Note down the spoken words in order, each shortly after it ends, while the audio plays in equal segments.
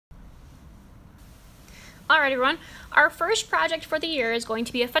Alright everyone, our first project for the year is going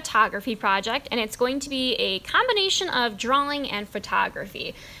to be a photography project, and it's going to be a combination of drawing and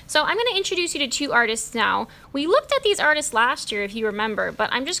photography. So I'm going to introduce you to two artists now. We looked at these artists last year if you remember, but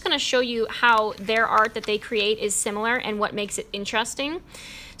I'm just going to show you how their art that they create is similar and what makes it interesting.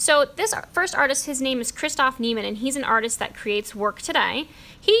 So this first artist, his name is Christoph Niemann, and he's an artist that creates work today.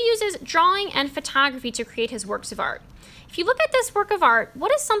 He uses drawing and photography to create his works of art. If you look at this work of art,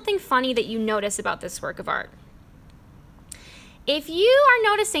 what is something funny that you notice about this work of art? If you are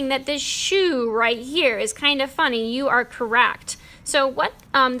noticing that this shoe right here is kind of funny, you are correct. So what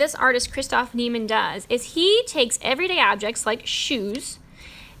this artist Christoph Niemann does is he takes everyday objects like shoes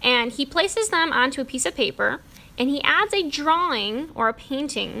and he places them onto a piece of paper and he adds a drawing or a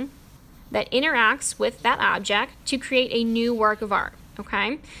painting that interacts with that object to create a new work of art.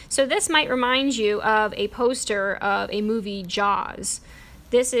 Okay, so this might remind you of a poster of a movie, Jaws.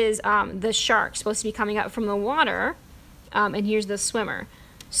 This is the shark supposed to be coming up from the water, and here's the swimmer.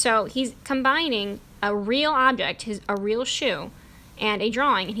 So he's combining a real object, a real shoe, and a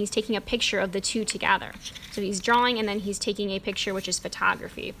drawing, and he's taking a picture of the two together. So he's drawing and then he's taking a picture, which is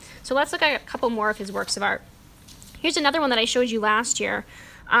photography. So let's look at a couple more of his works of art. Here's another one that I showed you last year.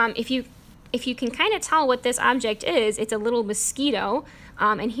 If you can kind of tell what this object is, it's a little mosquito,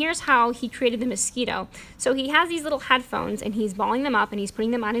 and here's how he created the mosquito. So he has these little headphones, and he's balling them up, and he's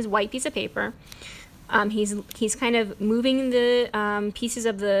putting them on his white piece of paper. He's kind of moving the pieces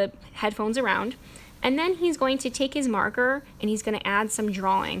of the headphones around, and then he's going to take his marker, and he's going to add some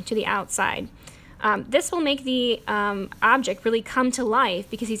drawing to the outside. This will make the object really come to life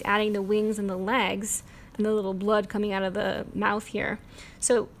because he's adding the wings and the legs, and the little blood coming out of the mouth here.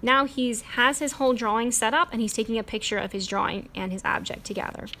 So now he has his whole drawing set up and he's taking a picture of his drawing and his object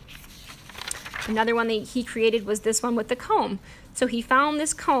together. Another one that he created was this one with the comb. So he found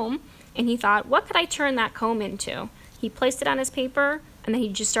this comb and he thought, what could I turn that comb into? He placed it on his paper and then he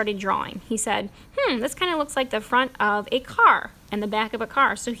just started drawing. He said, this kind of looks like the front of a car and the back of a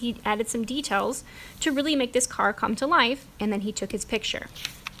car. So he added some details to really make this car come to life, and then he took his picture.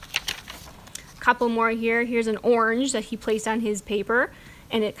 Couple more here. Here's an orange that he placed on his paper,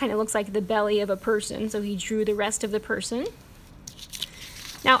 and it kind of looks like the belly of a person, so he drew the rest of the person.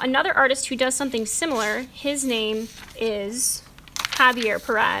 Now another artist who does something similar, his name is Javier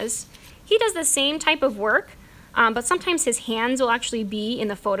Perez. He does the same type of work, but sometimes his hands will actually be in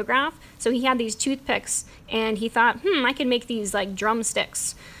the photograph. So he had these toothpicks and he thought, I could make these like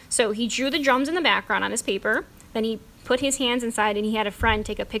drumsticks. So he drew the drums in the background on his paper, then he put his hands inside and he had a friend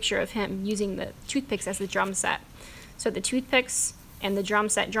take a picture of him using the toothpicks as the drum set. So the toothpicks and the drum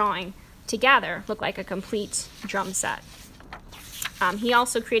set drawing together look like a complete drum set. He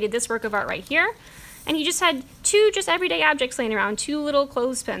also created this work of art right here, and he just had two everyday objects laying around, two little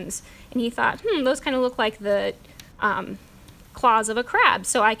clothespins, and he thought, those kind of look like the claws of a crab,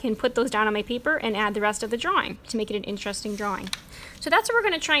 so I can put those down on my paper and add the rest of the drawing to make it an interesting drawing. So that's what we're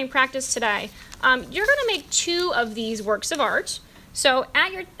going to try and practice today. You're going to make two of these works of art. So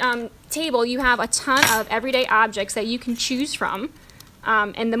at your table you have a ton of everyday objects that you can choose from,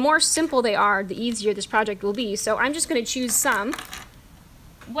 and the more simple they are, the easier this project will be. So I'm just going to choose some.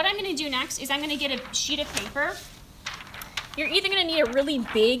 What I'm going to do next is I'm going to get a sheet of paper. You're either going to need a really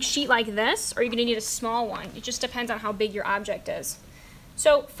big sheet like this, or you're going to need a small one. It just depends on how big your object is.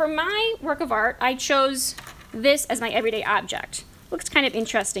 So for my work of art, I chose this as my everyday object. Looks kind of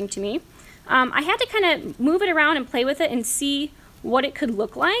interesting to me. I had to kind of move it around and play with it and see what it could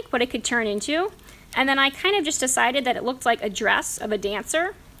look like, what it could turn into. And then I kind of just decided that it looked like a dress of a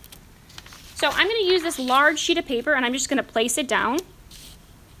dancer. So I'm going to use this large sheet of paper and I'm just going to place it down.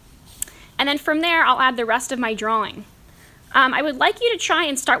 And then from there, I'll add the rest of my drawing. I would like you to try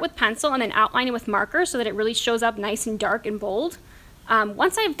and start with pencil and then outline it with marker so that it really shows up nice and dark and bold.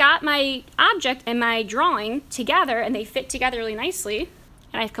 Once I've got my object and my drawing together and they fit together really nicely,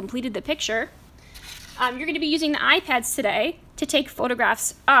 and I've completed the picture, you're going to be using the iPads today to take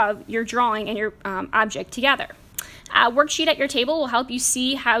photographs of your drawing and your object together. A worksheet at your table will help you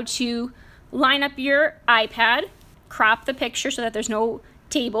see how to line up your iPad, crop the picture so that there's no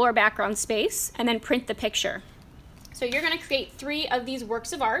table or background space, and then print the picture. So you're going to create 3 of these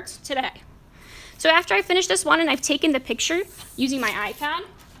works of art today. So after I finish this one and I've taken the picture using my iPad,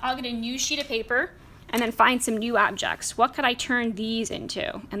 I'll get a new sheet of paper and then find some new objects. What could I turn these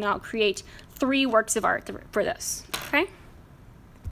into? And then I'll create 3 works of art for this, okay?